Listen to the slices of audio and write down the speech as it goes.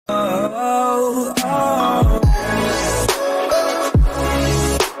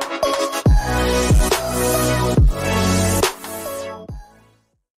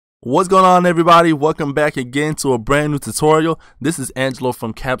What's going on, everybody? Welcome back again to a brand new tutorial. This is Angelo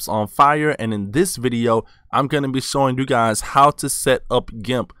from Caps on Fire, and in this video I'm going to be showing you guys how to set up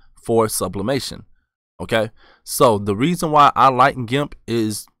Gimp for sublimation. Okay, so the reason why I like Gimp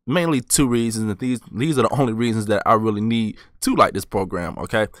is mainly two reasons, and these are the only reasons that I really need to like this program.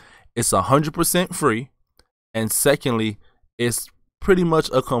 Okay, it's 100% free, and secondly, it's pretty much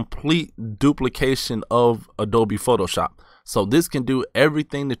a complete duplication of Adobe Photoshop. So this can do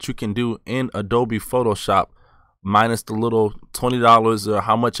everything that you can do in Adobe Photoshop minus the little $20 or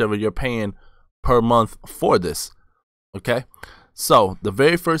how much ever you're paying per month for this. Okay, so the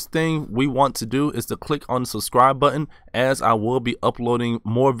very first thing we want to do is to click on the subscribe button, as I will be uploading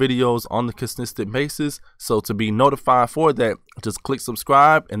more videos on the consistent basis. So to be notified for that, just click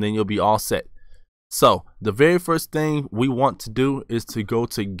subscribe and then you'll be all set. So the very first thing we want to do is to go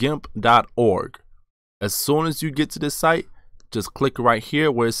to gimp.org. As soon as you get to this site, just click right here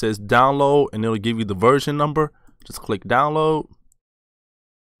where it says download, and it'll give you the version number. Just click download.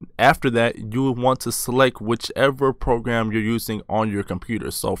 After that, you will want to select whichever program you're using on your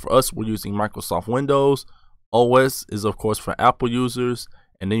computer. So for us, we're using Microsoft Windows. OS is of course for Apple users,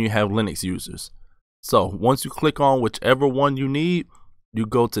 and then you have Linux users. So once you click on whichever one you need, you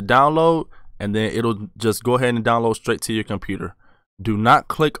go to download, and then it'll just go ahead and download straight to your computer. Do not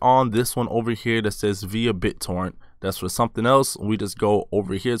click on this one over here that says via BitTorrent. That's for something else. We just go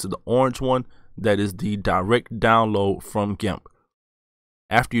over here to the orange one. That is the direct download from Gimp.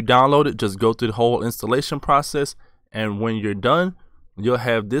 After you download it, just go through the whole installation process, and when you're done, you'll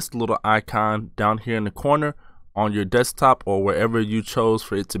have this little icon down here in the corner on your desktop or wherever you chose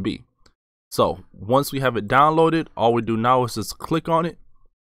for it to be. So once we have it downloaded, all we do now is just click on it,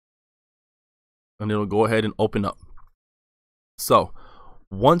 and it'll go ahead and open up. So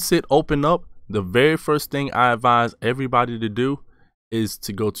once it open up, the very first thing I advise everybody to do is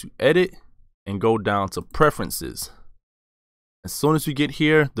to go to edit and go down to preferences. As soon as you get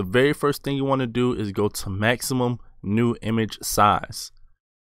here, the very first thing you want to do is go to maximum new image size.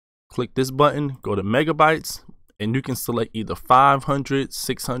 Click this button, go to megabytes, and you can select either 500,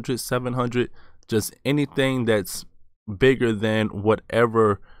 600, 700, just anything that's bigger than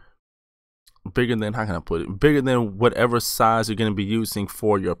whatever bigger than whatever size you're going to be using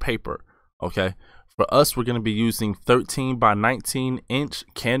for your paper. Okay, for us, we're going to be using 13 by 19 inch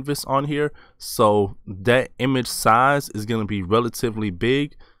canvas on here, so that image size is going to be relatively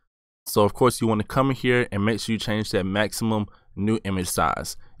big. So of course you want to come in here and make sure you change that maximum new image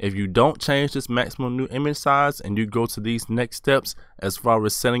size. If you don't change this maximum new image size and you go to these next steps as far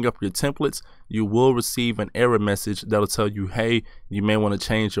as setting up your templates, you will receive an error message that'll tell you, hey, you may want to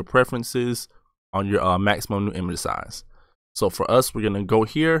change your preferences on your maximum new image size. So for us, we're going to go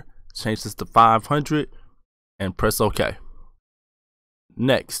here, change this to 500 and press OK.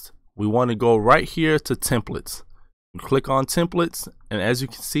 Next, we want to go right here to templates. You click on templates, and as you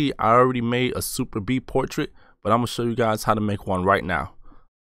can see, I already made a Super B portrait, but I'm going to show you guys how to make one right now.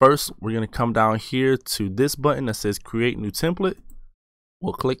 First, we're going to come down here to this button that says create new template.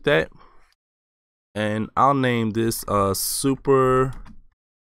 We'll click that, and I'll name this Super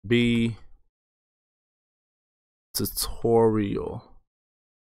B tutorial.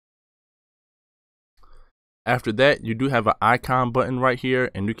 After that, you do have an icon button right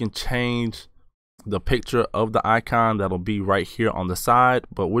here, and you can change the picture of the icon. That'll be right here on the side,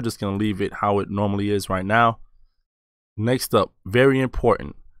 but we're just going to leave it how it normally is right now. Next up, very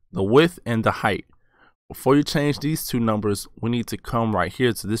important, the width and the height. Before you change these two numbers, we need to come right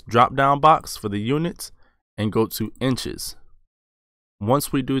here to this drop down box for the units and go to inches.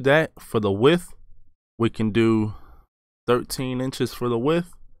 Once we do that, for the width, we can do 13 inches for the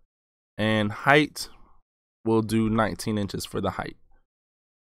width, and height, we'll do 19 inches for the height.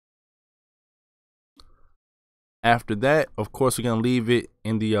 After that, of course, we're going to leave it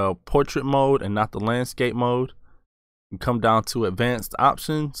in the portrait mode and not the landscape mode. You come down to advanced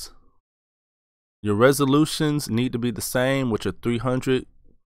options. Your resolutions need to be the same, which are 300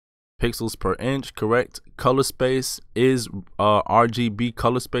 pixels per inch, correct? Color space is RGB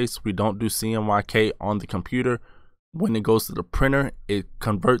color space. We don't do CMYK on the computer. When it goes to the printer, it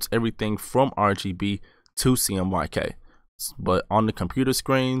converts everything from RGB to CMYK, but on the computer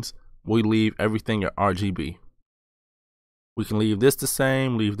screens, we leave everything at RGB. We can leave this the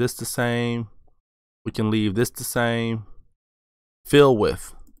same, leave this the same. We can leave this the same. Fill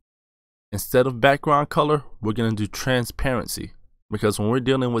width. Instead of background color, we're going to do transparency, because when we're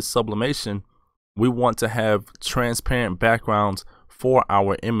dealing with sublimation, we want to have transparent backgrounds for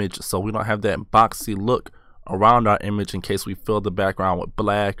our image, so we don't have that boxy look around our image in case we fill the background with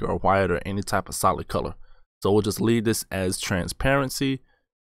black or white or any type of solid color. So we'll just leave this as transparency.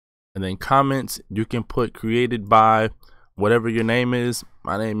 And then comments, you can put created by whatever your name is.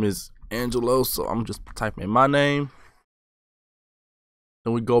 My name is Angelo, so I'm just typing in my name.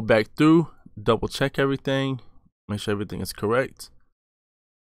 Then we go back through, double check everything, make sure everything is correct.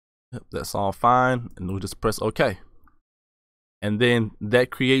 Yep, that's all fine, and we just press OK. And then that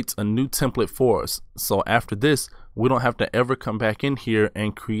creates a new template for us. So after this, we don't have to ever come back in here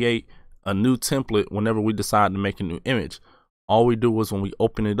and create a new template whenever we decide to make a new image. All we do is when we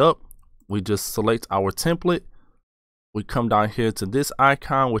open it up, we just select our template. We come down here to this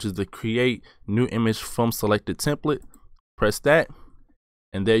icon, which is the create new image from selected template. Press that,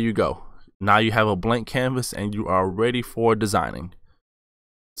 and there you go. Now you have a blank canvas and you are ready for designing.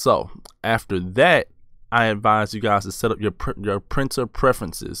 So after that, I advise you guys to set up your printer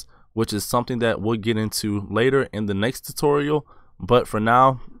preferences, which is something that we'll get into later in the next tutorial. But for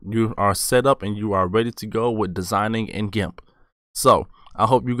now, you are set up and you are ready to go with designing in Gimp. So I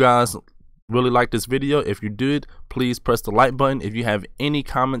hope you guys really liked this video. If you did, please press the like button. If you have any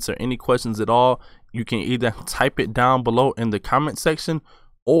comments or any questions at all, you can either type it down below in the comment section,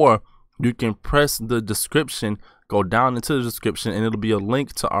 or you can press the description, go down into the description, and it'll be a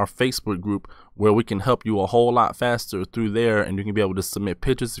link to our Facebook group where we can help you a whole lot faster through there, and you can be able to submit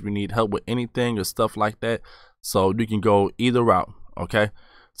pictures if you need help with anything or stuff like that. So you can go either route. Okay,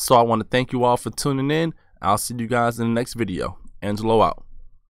 so I want to thank you all for tuning in. I'll see you guys in the next video. Angelo out.